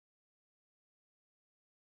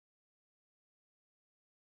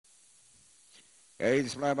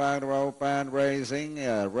Gates fly by the rope and racing.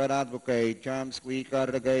 Red Advocate jumps quick out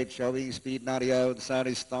of the gate, showing speed now the outside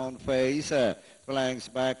is Stone Face. Flanks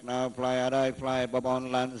back now, fly out, I fly,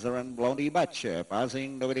 BOBON, Lancer and Blondie Batch.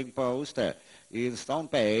 Passing the winning post. In Stone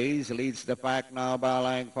Face leads the pack now,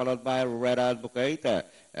 Balang, followed by Red Advocate.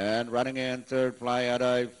 And running in third, fly out,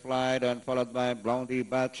 I fly, then followed by Blondie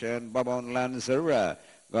Batch and BOBON, Lancer.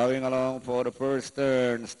 Going along for the first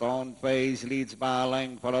turn, Stone Face leads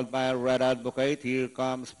Balang, followed by Red Advocate. Here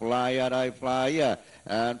comes Fly Out I Fly.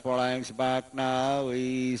 And 4 lengths back now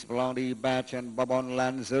is Blondie Batch and BOBON,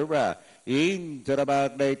 Lancer. Into the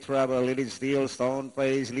back they travel. It is still Stone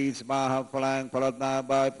Face leads Baha Flank, followed now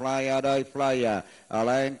by Fly Out I Fly. A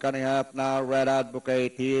lane coming up now, Red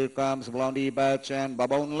Advocate. Here comes Blondie Batch and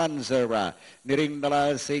BOBON, Lancer. Nearing the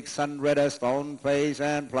last 600, Stone Face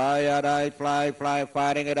and Fly Out I Fly.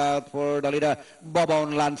 Fighting it out for the leader,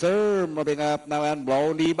 BOBON, Lancer. Moving up now and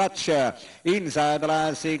Blondie Batch. Inside the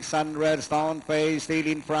last 600, Stone Face still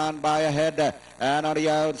in front by a head. And on the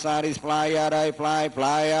outside is Fly Out I Fly.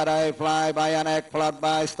 Fly Out I Fly by a neck, followed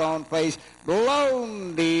by Stone Face.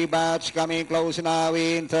 Blondie Batch coming close now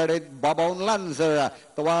in third, BOBON, Lancer.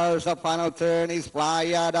 Towards the final turn is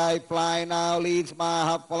Fly Out I Fly now leads by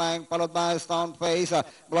half flank, followed by Stone Face.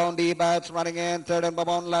 Blondie Batch running in third and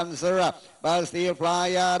BOBON, Lancer. But still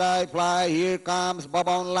Fly Out I Fly. Here comes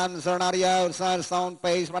BOBON, Lancer now the outside, Stone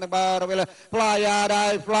Face running by the wheel. Fly Out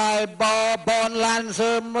I Fly, BOBON,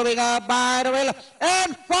 Lancer moving up by the wheel.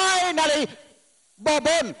 And finally,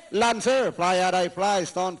 BOBON, Lancer, Fly Out I Fly,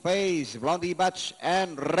 Stone Face, Blondie Batch,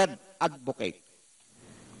 and Red Advocate.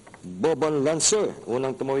 BOBON, Lancer,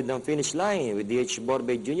 unang tumawid ng finish line with D.H.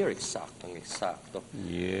 Borbay Jr. Eksakto.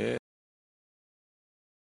 Yeah.